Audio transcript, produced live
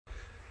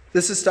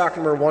This is stock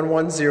number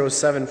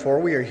 11074.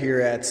 We are here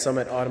at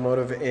Summit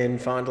Automotive in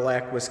Fond du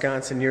Lac,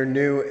 Wisconsin, your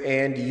new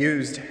and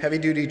used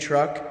heavy-duty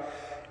truck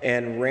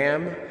and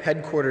Ram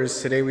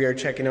headquarters. Today we are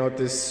checking out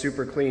this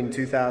super clean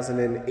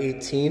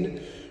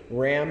 2018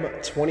 Ram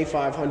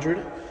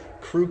 2500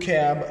 Crew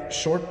Cab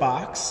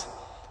Shortbox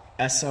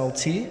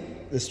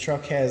SLT. This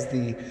truck has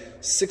the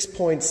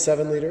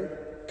 6.7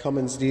 liter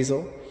Cummins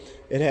diesel.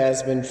 It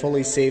has been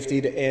fully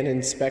safetied and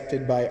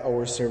inspected by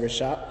our service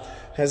shop.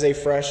 Has a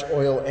fresh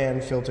oil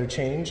and filter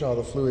change. All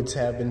the fluids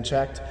have been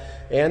checked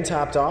and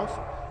topped off.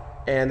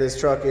 And this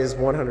truck is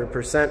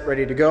 100%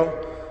 ready to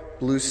go.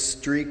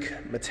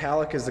 Bluestreak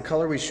metallic is the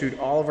color. We shoot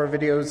all of our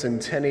videos in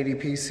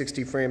 1080p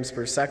 60 frames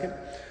per second.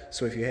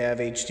 So if you have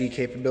HD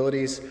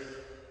capabilities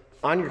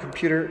on your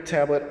computer,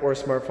 tablet, or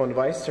smartphone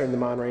device, turn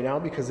them on right now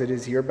because it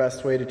is your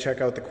best way to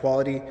check out the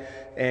quality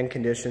and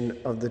condition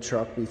of the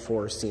truck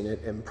before seeing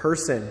it in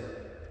person.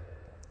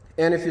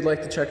 And if you'd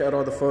like to check out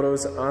all the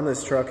photos on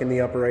this truck, in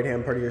the upper right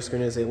hand part of your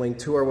screen is a link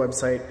to our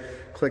website.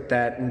 Click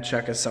that and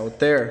check us out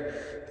there.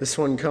 This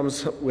one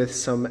comes with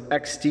some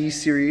XD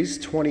series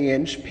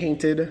 20-inch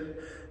painted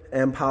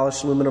and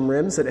polished aluminum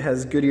rims. It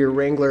has Goodyear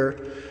Wrangler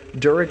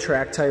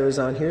Duratrack tires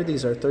on here.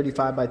 These are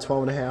 35 by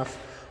 12.5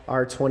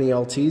 R20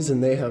 LTs,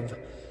 and they have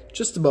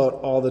just about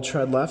all the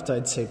tread left.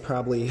 I'd say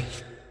probably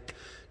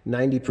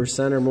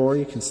 90% or more.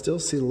 You can still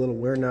see the little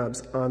wear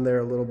knobs on there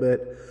a little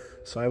bit.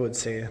 So I would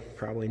say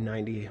probably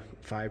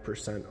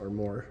 95% or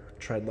more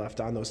tread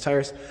left on those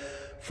tires.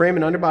 Frame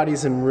and underbody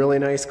is in really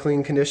nice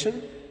clean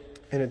condition,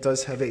 and it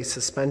does have a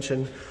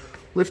suspension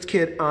lift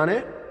kit on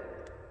it.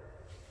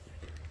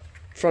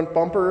 Front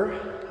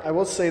bumper, I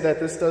will say that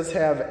this does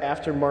have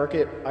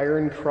aftermarket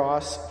iron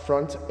cross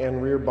front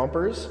and rear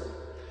bumpers,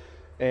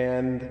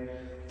 and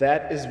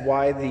that is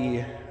why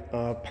the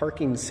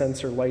parking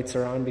sensor lights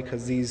are on,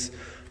 because these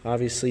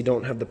obviously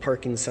don't have the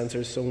parking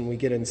sensors, so when we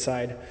get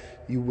inside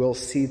you will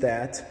see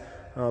that.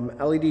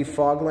 LED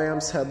fog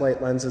lamps, headlight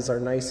lenses are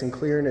nice and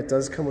clear, and it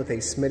does come with a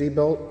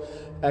Smittybilt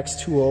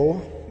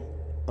X2O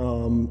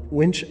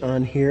winch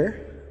on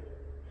here.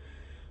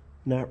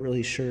 Not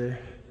really sure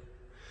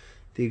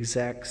the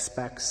exact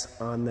specs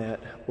on that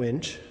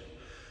winch,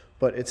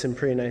 but it's in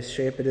pretty nice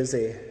shape. It is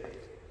a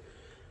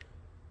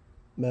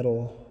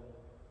metal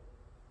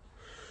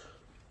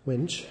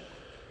winch,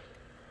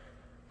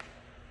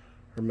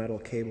 or metal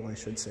cable I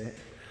should say.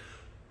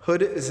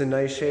 Hood is in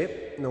nice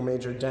shape, no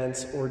major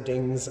dents or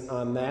dings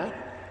on that.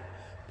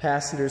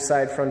 Passenger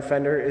side front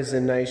fender is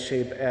in nice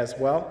shape as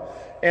well,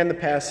 and the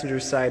passenger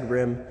side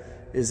rim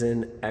is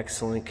in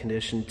excellent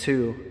condition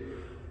too.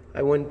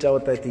 I wouldn't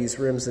doubt that these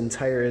rims and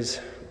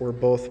tires were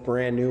both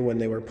brand new when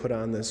they were put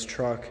on this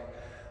truck,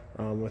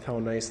 with how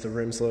nice the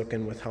rims look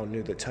and with how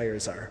new the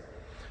tires are.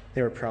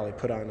 They were probably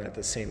put on at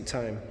the same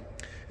time.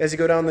 As you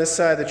go down this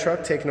side of the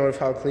truck, take note of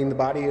how clean the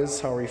body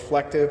is, how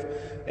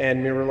reflective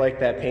and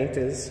mirror-like that paint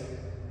is.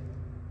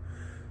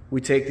 We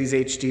take these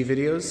HD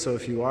videos, so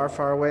if you are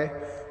far away,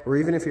 or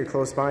even if you're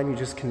close by and you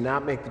just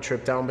cannot make the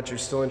trip down, but you're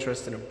still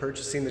interested in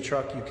purchasing the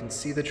truck, you can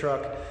see the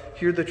truck,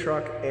 hear the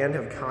truck, and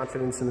have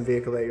confidence in the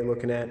vehicle that you're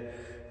looking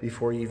at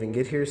before you even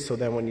get here, so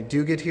that when you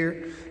do get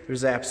here,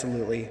 there's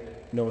absolutely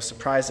no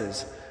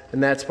surprises.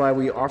 And that's why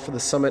we offer the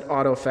Summit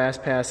Auto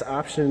Fast Pass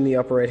option in the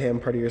upper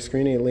right-hand part of your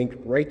screen, a link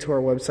right to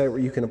our website where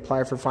you can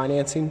apply for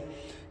financing,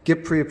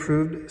 get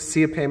pre-approved,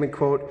 see a payment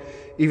quote,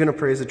 even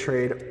appraise a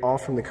trade, all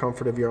from the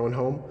comfort of your own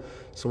home.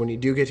 So when you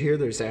do get here,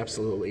 there's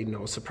absolutely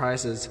no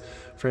surprises.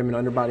 Frame and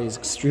underbody is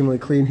extremely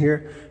clean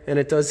here, and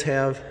it does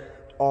have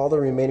all the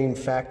remaining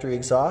factory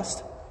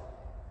exhaust,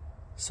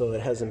 so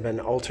it hasn't been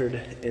altered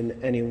in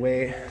any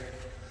way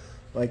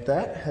like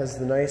that. It has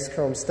the nice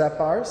chrome step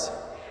bars.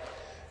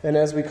 And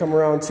as we come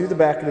around to the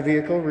back of the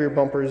vehicle, rear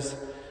bumper's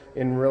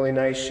in really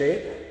nice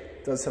shape.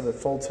 It does have a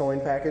full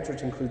towing package,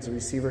 which includes a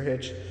receiver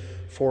hitch,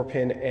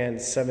 4-pin and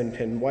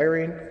 7-pin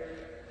wiring.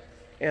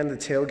 And the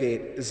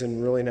tailgate is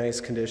in really nice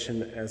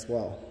condition as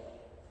well.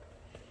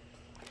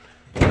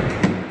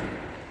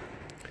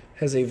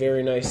 Has a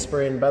very nice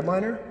spray and bed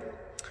liner,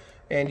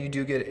 and you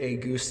do get a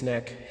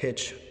gooseneck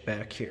hitch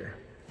back here.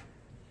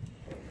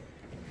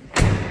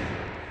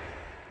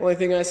 Only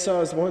thing I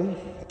saw is one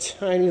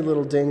tiny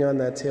little ding on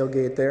that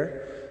tailgate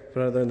there,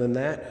 but other than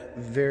that,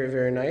 very,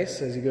 very nice.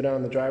 As you go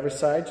down the driver's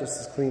side, just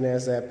as clean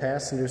as that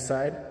passenger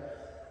side.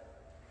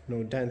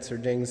 No dents or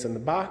dings in the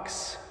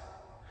box.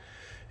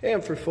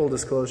 And for full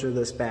disclosure,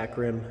 this back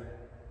rim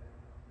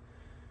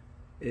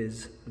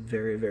is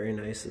very, very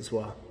nice as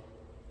well.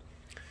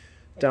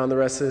 Down the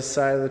rest of this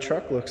side of the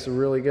truck looks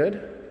really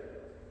good.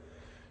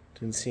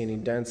 Didn't see any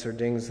dents or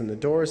dings in the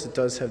doors. It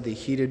does have the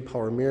heated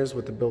power mirrors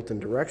with the built-in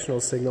directional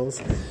signals.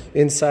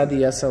 Inside the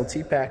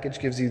SLT package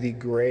gives you the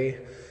gray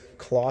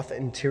cloth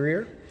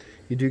interior.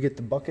 You do get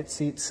the bucket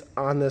seats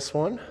on this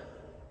one.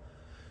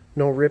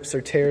 No rips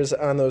or tears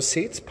on those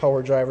seats.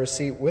 Power driver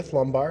seat with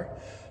lumbar.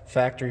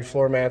 Factory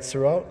floor mats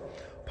throughout,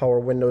 power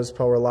windows,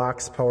 power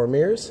locks, power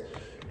mirrors,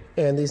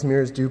 and these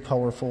mirrors do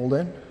power fold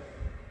in.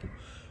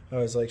 I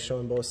always like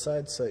showing both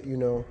sides so that you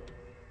know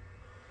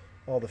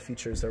all the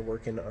features they're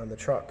working on the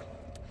truck.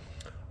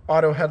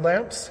 auto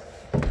headlamps.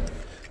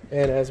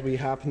 And as we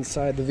hop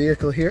inside the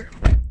vehicle here,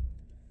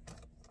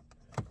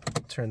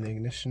 turn the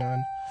ignition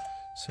on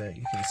so that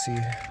you can see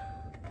the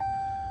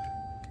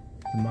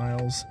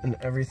miles and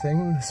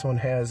everything. This one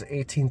has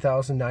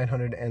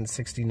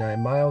 18,969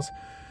 miles.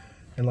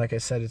 And like I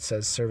said, it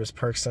says service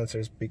park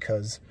sensors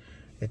because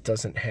it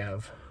doesn't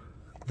have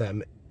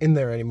them in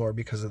there anymore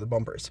because of the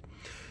bumpers.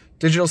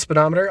 Digital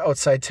speedometer,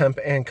 outside temp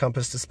and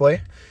compass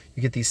display.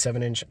 You get the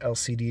 7-inch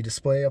LCD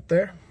display up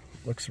there.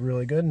 Looks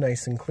really good,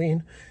 nice and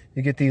clean.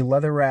 You get the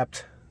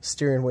leather-wrapped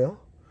steering wheel,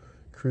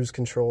 cruise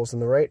controls on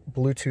the right,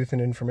 Bluetooth and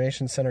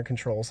information center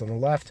controls on the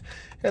left,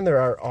 and there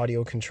are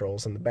audio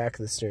controls on the back of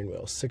the steering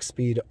wheel.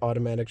 6-speed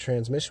automatic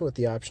transmission with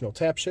the optional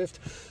tap shift.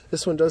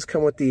 This one does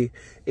come with the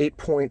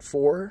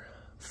 8.4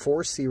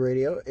 4C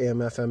radio, AM,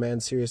 FM,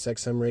 and Sirius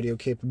XM radio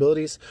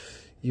capabilities.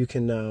 You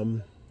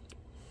can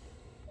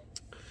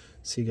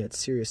so you got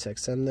Sirius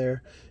XM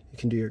there. You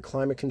can do your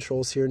climate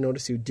controls here.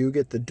 Notice you do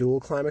get the dual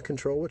climate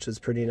control, which is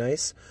pretty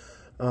nice.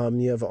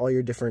 You have all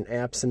your different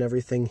apps and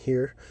everything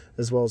here,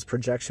 as well as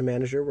Projection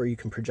Manager, where you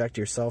can project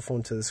your cell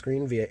phone to the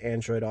screen via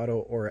Android Auto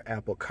or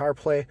Apple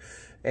CarPlay,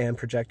 and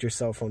project your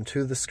cell phone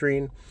to the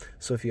screen.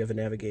 So if you have a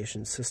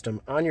navigation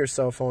system on your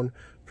cell phone,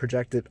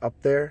 project it up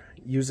there,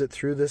 use it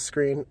through this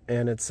screen,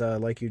 and it's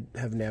like you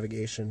have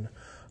navigation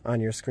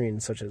on your screen,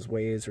 such as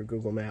Waze or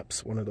Google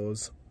Maps, one of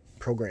those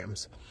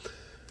programs.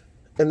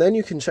 And then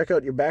you can check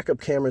out your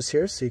backup cameras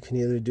here, so you can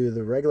either do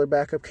the regular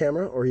backup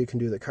camera or you can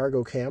do the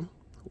cargo cam,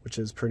 which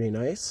is pretty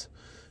nice,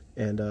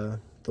 and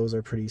those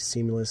are pretty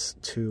seamless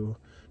to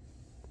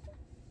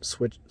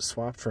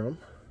swap from,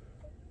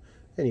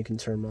 and you can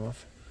turn them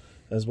off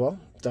as well.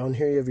 Down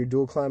here you have your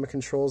dual climate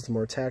controls, the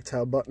more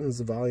tactile buttons,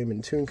 the volume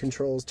and tune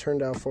controls, turn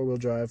down 4-wheel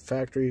drive,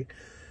 factory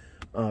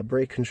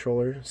brake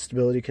controller,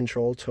 stability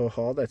control, tow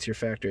haul, that's your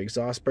factory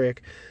exhaust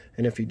brake,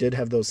 and if you did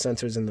have those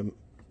sensors in the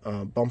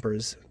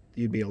bumpers,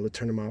 you'd be able to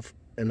turn them off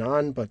and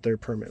on, but they're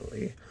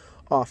permanently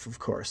off, of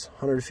course.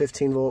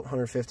 115 volt,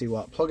 150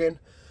 watt plug-in.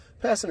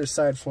 Passenger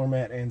side floor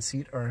mat and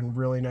seat are in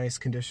really nice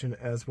condition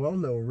as well.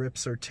 No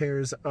rips or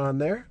tears on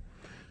there.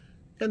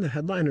 And the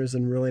headliner is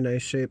in really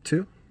nice shape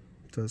too.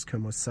 It does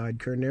come with side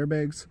curtain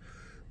airbags,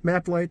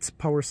 map lights,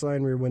 power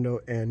slide rear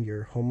window, and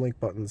your Homelink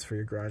buttons for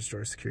your garage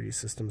door security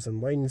systems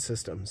and lighting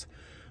systems.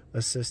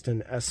 Assist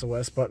and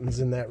SOS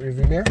buttons in that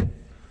rearview mirror.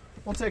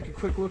 We'll take a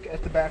quick look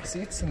at the back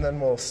seats and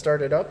then we'll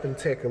start it up and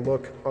take a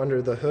look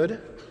under the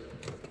hood.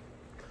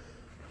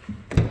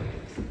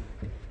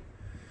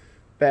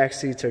 Back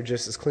seats are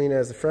just as clean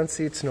as the front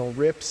seats, no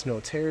rips,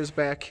 no tears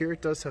back here.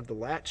 It does have the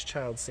Latch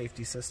child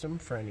safety system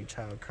for any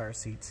child car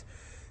seats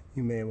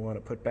you may want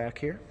to put back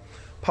here.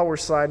 Power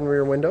slide and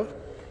rear window.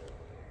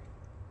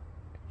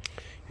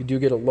 You do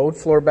get a load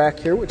floor back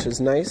here, which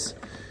is nice.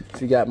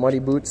 If you got muddy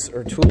boots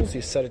or tools,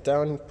 you set it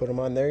down, put them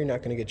on there. You're not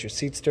going to get your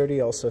seats dirty.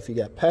 Also, if you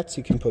got pets,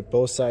 you can put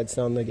both sides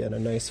down to get a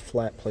nice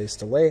flat place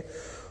to lay.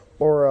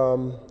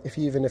 Or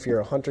even if you're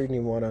a hunter and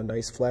you want a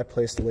nice flat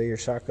place to lay your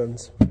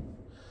shotguns,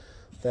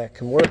 that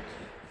can work.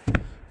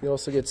 You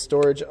also get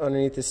storage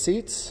underneath the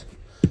seats,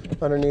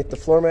 underneath the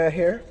floor mat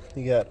here.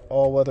 You got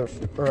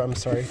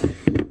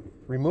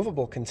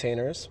removable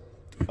containers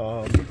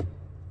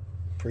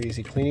for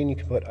easy cleaning. You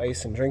can put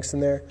ice and drinks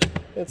in there.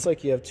 It's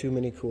like you have 2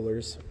 mini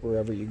coolers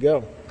wherever you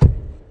go.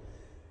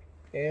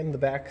 And the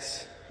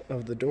backs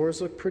of the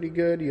doors look pretty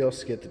good. You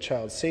also get the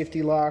child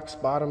safety locks.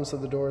 Bottoms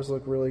of the doors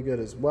look really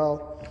good as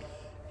well.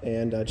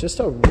 And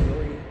just a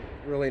really,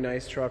 really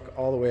nice truck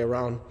all the way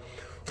around.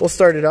 We'll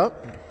start it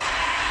up.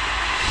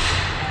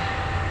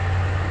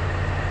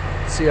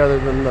 See, other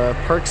than the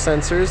park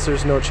sensors,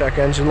 there's no check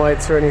engine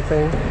lights or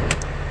anything.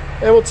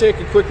 And we'll take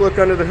a quick look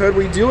under the hood.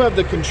 We do have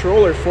the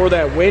controller for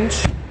that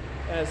winch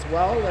as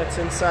well. That's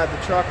inside the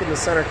truck in the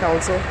center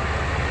console.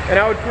 And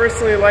I would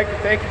personally like to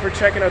thank you for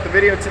checking out the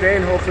video today,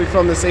 and hopefully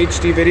from this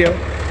HD video,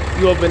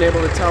 you will have been able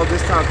to tell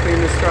just how clean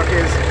this truck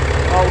is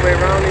all the way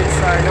around,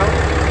 inside and out.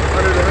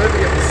 Under the hood,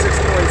 we have the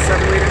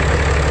 6.7 liter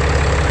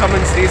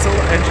Cummins diesel.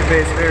 Engine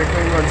bay is very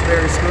clean, runs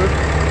very smooth.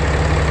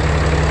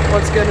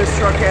 Once again, this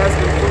truck has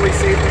been fully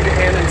safety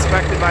and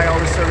inspected by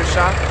Auto Service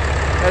Shop.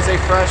 Has a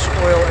fresh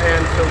oil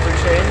and filter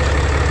change.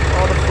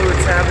 All the fluids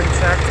have been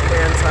checked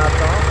and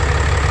topped off.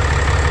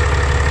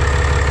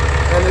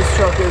 And this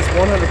truck is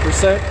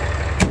 100%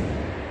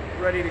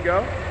 ready to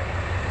go.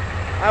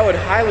 I would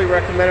highly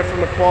recommend it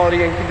from a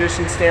quality and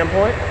condition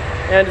standpoint.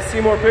 And to see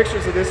more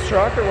pictures of this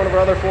truck or one of our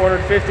other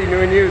 450 new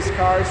and used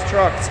cars,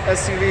 trucks,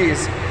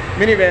 SUVs,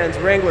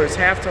 minivans, Wranglers,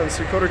 half tons,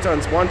 3/4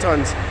 tons, 1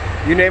 tons,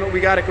 you name it,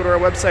 we got it. Go to our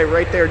website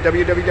right there,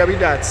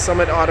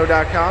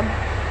 www.summitauto.com.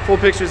 Full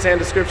pictures and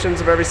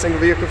descriptions of every single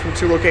vehicle from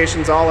 2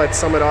 locations, all at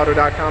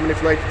summitauto.com. And if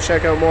you'd like to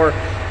check out more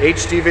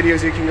HD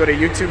videos, you can go to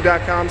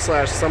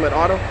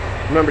youtube.com/summitauto.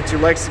 Remember to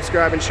like,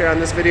 subscribe, and share on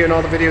this video and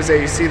all the videos that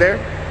you see there.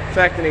 In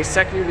fact, in a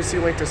second, you will see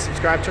a link to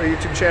subscribe to our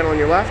YouTube channel on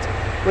your left.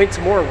 Link to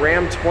more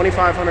Ram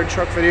 2500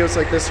 truck videos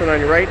like this one on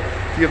your right.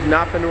 If you have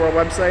not been to our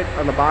website,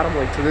 on the bottom,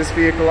 link to this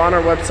vehicle on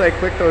our website.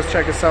 Click those,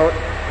 check us out.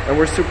 And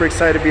we're super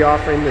excited to be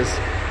offering this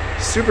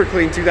super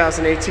clean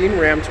 2018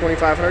 Ram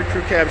 2500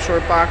 Crew Cab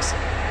Short Box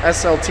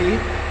SLT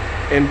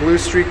in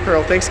Bluestreak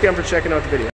Pearl. Thanks again for checking out the video.